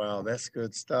 Wow, that's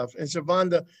good stuff. And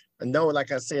Shavonda, I know,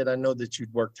 like I said, I know that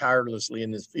you've worked tirelessly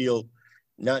in this field,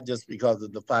 not just because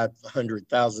of the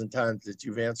 500,000 times that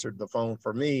you've answered the phone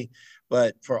for me,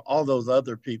 but for all those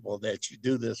other people that you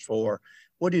do this for.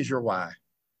 What is your why?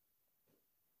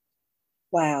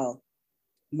 Wow,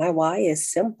 my why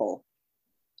is simple.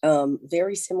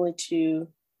 Very similar to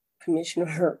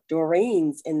Commissioner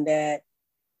Doreen's, in that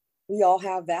we all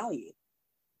have value.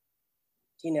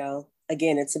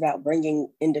 Again, it's about bringing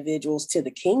individuals to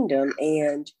the kingdom.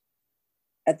 And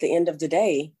at the end of the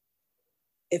day,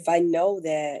 if I know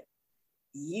that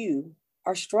you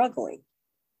are struggling,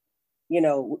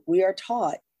 we are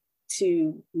taught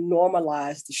to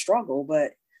normalize the struggle,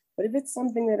 but if it's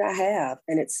something that I have,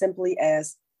 and it's simply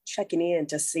as checking in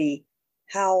to see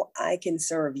how I can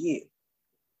serve you,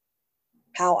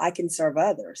 how I can serve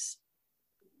others,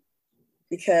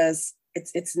 because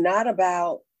it's not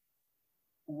about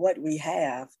what we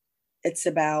have, it's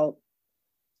about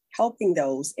helping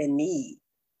those in need.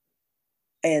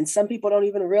 And some people don't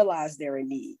even realize they're in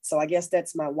need. So I guess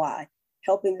that's my why,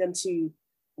 helping them to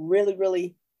really,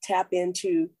 really tap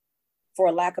into,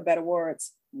 for lack of better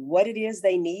words, what it is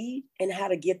they need and how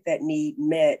to get that need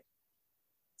met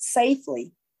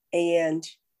safely. And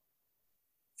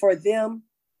for them,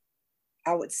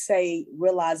 I would say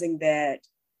realizing that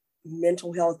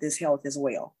mental health is health as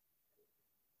well.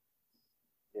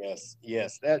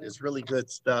 Yes, that is really good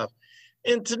stuff.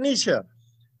 And Tanisha,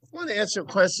 I want to ask you a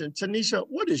question. Tanisha,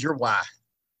 what is your why?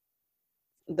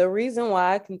 The reason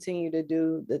why I continue to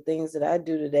do the things that I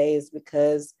do today is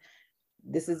because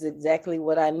this is exactly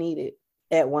what I needed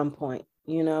at one point.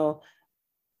 You know,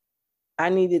 I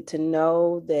needed to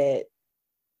know that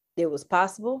it was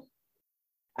possible.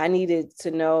 I needed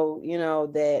to know, you know,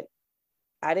 that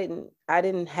I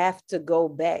didn't have to go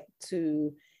back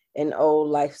to an old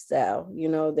lifestyle. You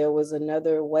know, there was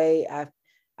another way. I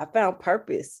found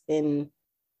purpose in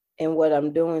what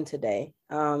I'm doing today.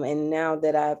 And now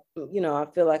that I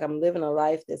feel like I'm living a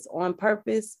life that's on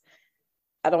purpose,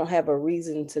 I don't have a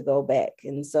reason to go back.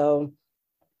 And so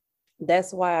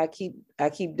that's why I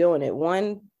keep doing it.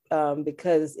 One,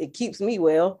 because it keeps me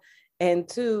well. And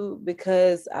two,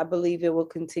 because I believe it will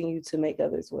continue to make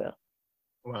others well.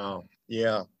 Wow.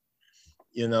 Yeah.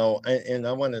 You know, and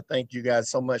I want to thank you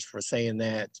guys so much for saying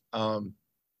that.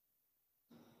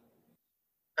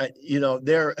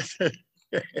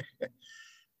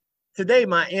 Today,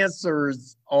 my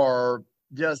answers are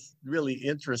just really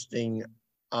interesting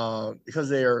because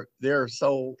they're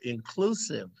so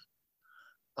inclusive.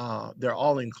 They're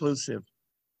all inclusive.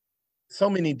 So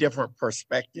many different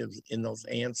perspectives in those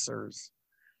answers.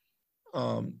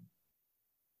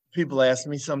 People ask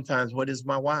me sometimes, what is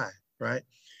my why, right?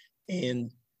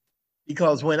 And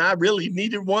because when I really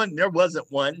needed one, there wasn't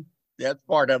one. That's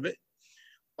part of it.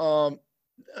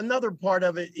 Another part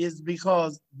of it is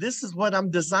because this is what I'm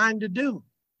designed to do.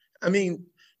 I mean,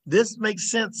 this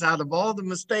makes sense out of all the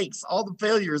mistakes, all the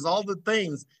failures, all the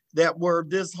things that were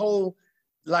this whole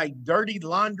like dirty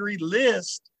laundry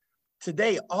list.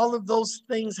 Today, all of those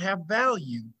things have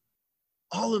value.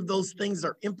 All of those things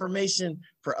are information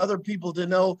for other people to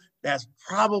know that's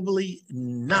probably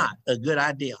not a good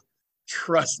idea.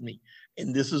 Trust me.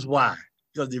 And this is why.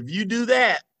 Because if you do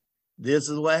that, this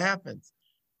is what happens.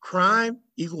 Crime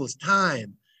equals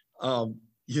time.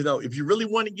 If you really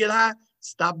want to get high,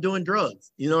 stop doing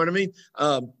drugs. You know what I mean?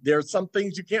 There are some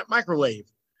things you can't microwave.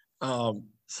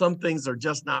 Some things are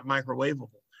just not microwavable.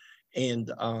 And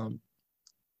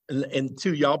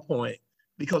to y'all point,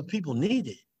 because people need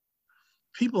it.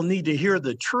 People need to hear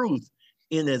the truth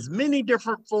in as many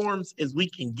different forms as we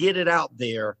can get it out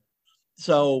there.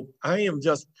 So I am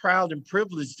just proud and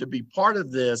privileged to be part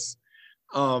of this.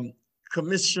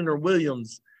 Commissioner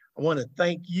Williams, I want to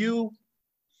thank you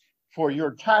for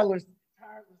your tireless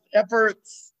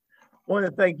efforts. I want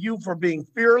to thank you for being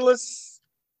fearless,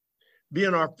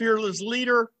 being our fearless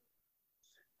leader,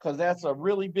 because that's a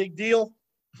really big deal.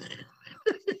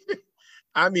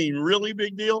 I mean, really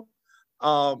big deal.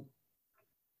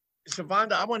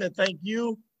 Shavonda, I want to thank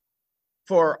you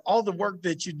for all the work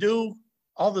that you do,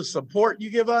 all the support you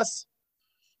give us.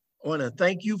 I want to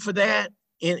thank you for that.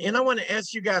 And I want to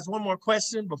ask you guys one more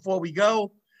question before we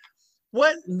go.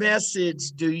 What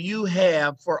message do you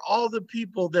have for all the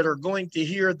people that are going to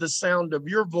hear the sound of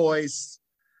your voice?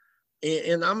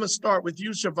 And I'm going to start with you,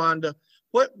 Shavonda.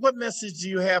 What message do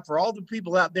you have for all the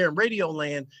people out there in Radio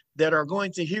Land that are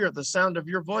going to hear the sound of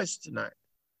your voice tonight?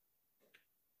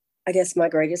 I guess my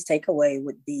greatest takeaway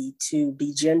would be to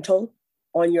be gentle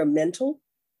on your mental.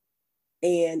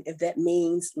 And if that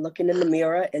means looking in the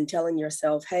mirror and telling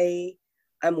yourself, hey,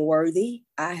 I'm worthy,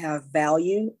 I have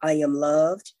value, I am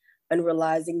loved, and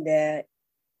realizing that,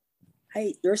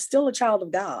 hey, you're still a child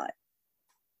of God.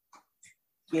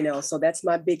 So that's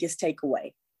my biggest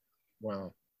takeaway.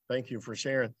 Wow. Thank you for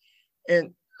sharing.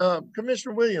 And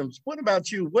Commissioner Williams, what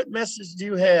about you? What message do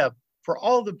you have for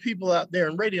all the people out there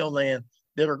in Radio Land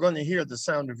that are going to hear the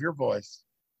sound of your voice?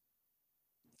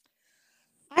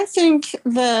 I think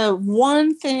the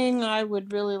one thing I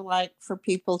would really like for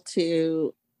people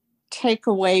to take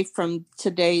away from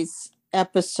today's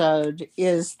episode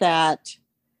is that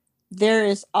there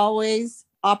is always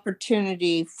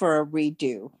opportunity for a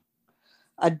redo,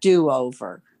 a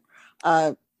do-over,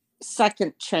 a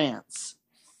second chance.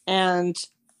 And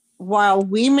while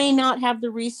we may not have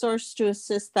the resource to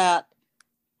assist that,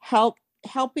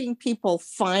 helping people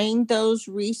find those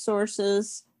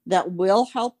resources that will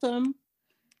help them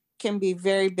can be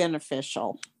very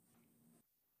beneficial.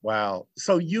 Wow.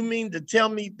 So you mean to tell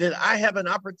me that I have an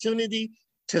opportunity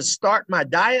to start my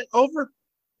diet over?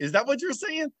 Is that what you're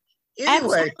saying?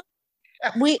 Anyway.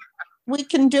 We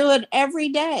can do it every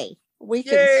day. We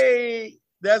can. Yay!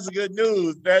 That's good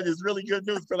news. That is really good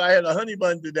news because I had a honey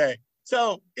bun today.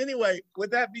 So anyway,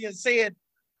 with that being said,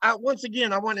 once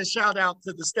again, I want to shout out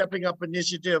to the Stepping Up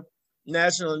Initiative,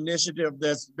 national initiative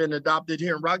that's been adopted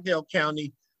here in Rockdale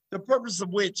County, the purpose of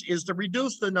which is to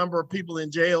reduce the number of people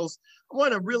in jails. I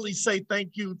want to really say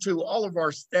thank you to all of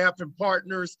our staff and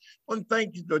partners. I want to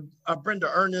thank you to Brenda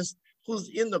Ernest, who's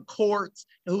in the courts,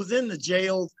 who's in the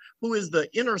jails, who is the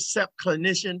intercept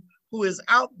clinician, who is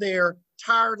out there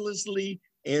tirelessly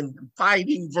and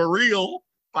fighting for real,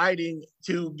 fighting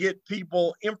to get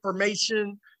people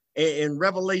information and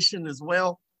revelation as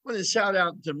well. I want to shout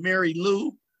out to Mary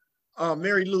Lou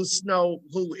Snow,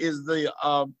 who is the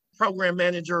program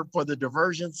manager for the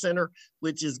Diversion Center,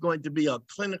 which is going to be a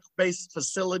clinic-based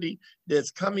facility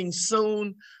that's coming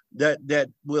soon that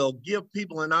will give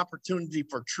people an opportunity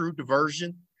for true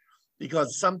diversion,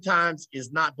 because sometimes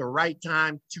it's not the right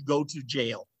time to go to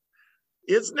jail.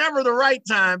 It's never the right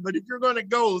time, but if you're going to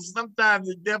go, sometimes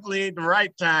it definitely ain't the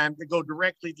right time to go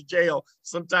directly to jail.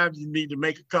 Sometimes you need to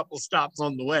make a couple stops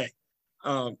on the way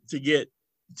to get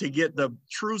the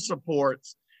true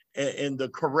supports and the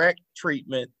correct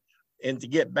treatment, and to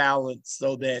get balance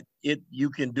so that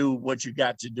you can do what you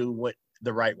got to do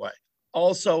the right way.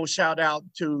 Also, shout out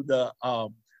to the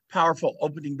powerful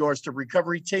Opening Doors to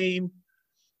Recovery team,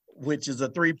 which is a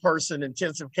 3-person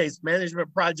intensive case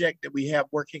management project that we have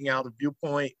working out of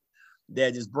Viewpoint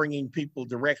that is bringing people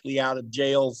directly out of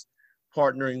jails,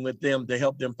 partnering with them to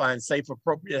help them find safe,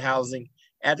 appropriate housing,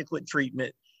 adequate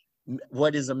treatment,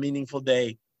 what is a meaningful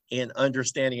day, and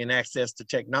understanding and access to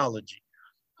technology.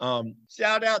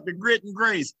 Shout out to Grit and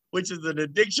Grace, which is an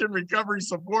addiction recovery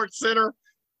support center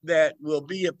that will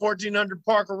be at 1400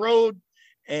 Parker Road.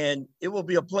 And it will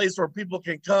be a place where people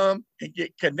can come and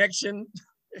get connection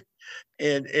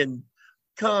and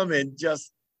come and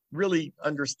just really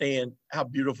understand how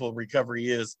beautiful recovery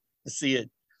is, to see it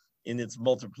in its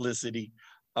multiplicity.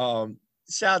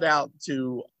 Shout out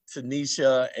to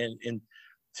Tanisha and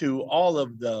to all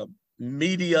of the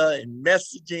media and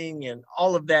messaging and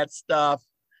all of that stuff.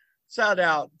 Shout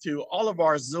out to all of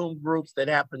our Zoom groups that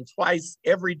happen twice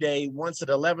every day, once at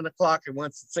 11 o'clock and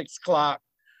once at 6 o'clock.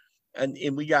 And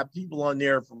we got people on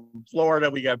there from Florida.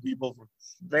 We got people from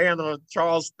Savannah,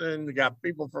 Charleston. We got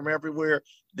people from everywhere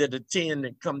that attend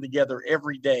and come together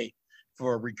every day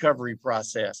for a recovery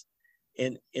process.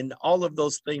 And all of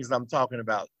those things I'm talking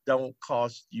about don't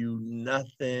cost you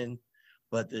nothing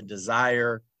but the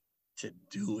desire to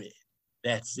do it.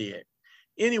 That's it.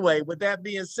 Anyway, with that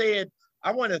being said,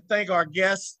 I want to thank our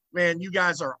guests. Man, you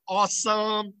guys are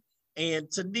awesome. And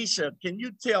Tanisha, can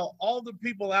you tell all the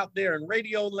people out there in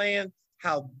Radio Land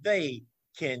how they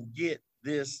can get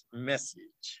this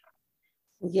message?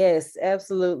 Yes,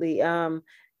 absolutely. And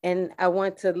I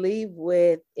want to leave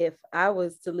with, if I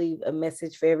was to leave a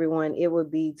message for everyone, it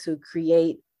would be to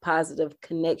create positive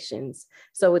connections.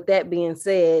 So with that being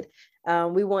said,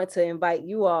 we want to invite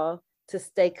you all to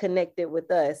stay connected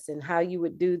with us. And how you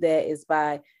would do that is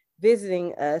by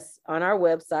visiting us on our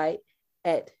website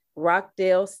at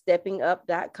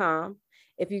rockdalesteppingup.com.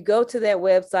 If you go to that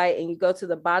website and you go to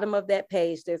the bottom of that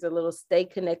page, there's a little Stay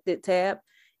Connected tab.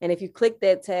 And if you click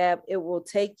that tab, it will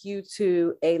take you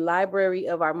to a library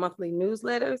of our monthly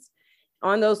newsletters.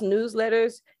 On those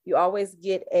newsletters, you always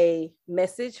get a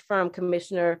message from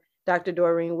Commissioner Dr.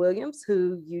 Doreen Williams,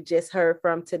 who you just heard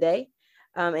from today.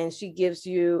 And she gives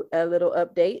you a little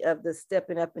update of the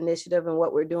Stepping Up initiative and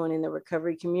what we're doing in the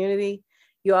recovery community.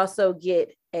 You also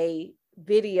get a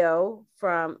video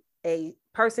from a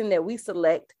person that we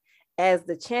select as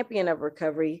the champion of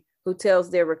recovery, who tells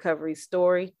their recovery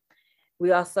story.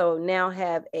 We also now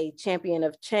have a champion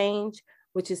of change,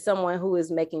 which is someone who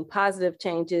is making positive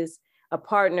changes, a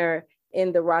partner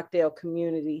in the Rockdale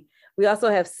community. We also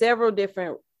have several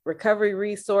different recovery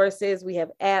resources. We have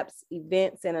apps,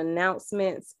 events, and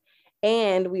announcements.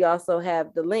 And we also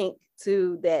have the link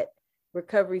to that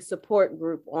recovery support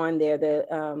group on there,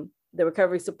 the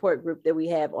recovery support group that we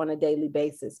have on a daily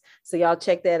basis. So y'all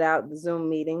check that out, the Zoom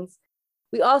meetings.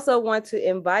 We also want to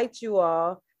invite you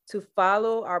all to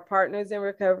follow our partners in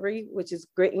recovery, which is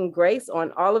Grit and Grace,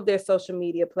 on all of their social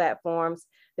media platforms.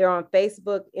 They're on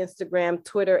Facebook, Instagram,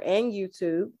 Twitter, and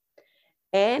YouTube.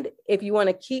 And if you want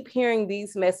to keep hearing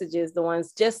these messages, the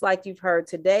ones just like you've heard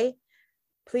today,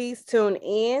 please tune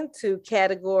in to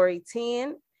Category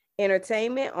 10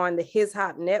 Entertainment on the His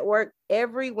Hop Network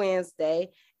every Wednesday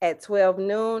at 12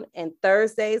 noon and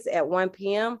Thursdays at 1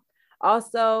 p.m.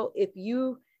 Also, if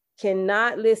you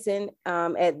cannot listen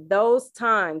at those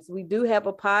times, we do have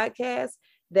a podcast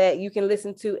that you can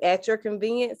listen to at your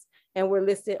convenience. and we're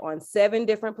listed on 7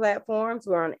 different platforms.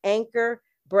 We're on Anchor,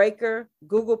 Breaker,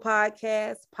 Google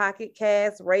Podcasts, Pocket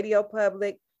Casts, Radio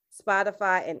Public,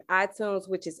 Spotify, and iTunes,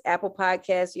 which is Apple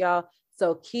Podcasts, y'all.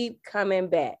 So keep coming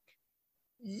back.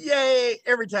 Yay.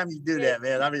 Every time you do that,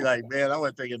 man, I'll be like, man, I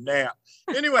want to take a nap.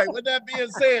 Anyway, with that being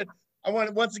said, I want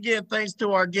to once again, thanks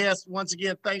to our guests. Once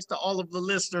again, thanks to all of the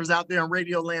listeners out there in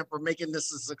Radio Land for making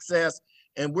this a success.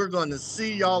 And we're going to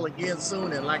see y'all again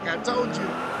soon. And like I told you,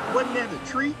 wasn't that a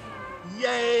treat?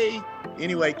 Yay.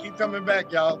 Anyway, keep coming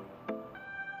back, y'all.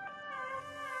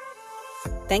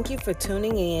 Thank you for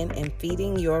tuning in and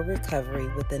feeding your recovery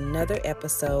with another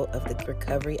episode of the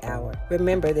Recovery Hour.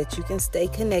 Remember that you can stay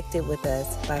connected with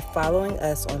us by following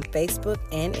us on Facebook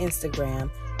and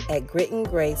Instagram at Grit and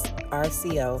Grace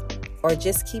RCO, or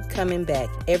just keep coming back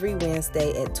every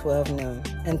Wednesday at 12 noon.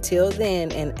 Until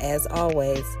then, and as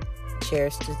always,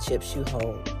 cherish the chips you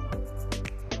hold.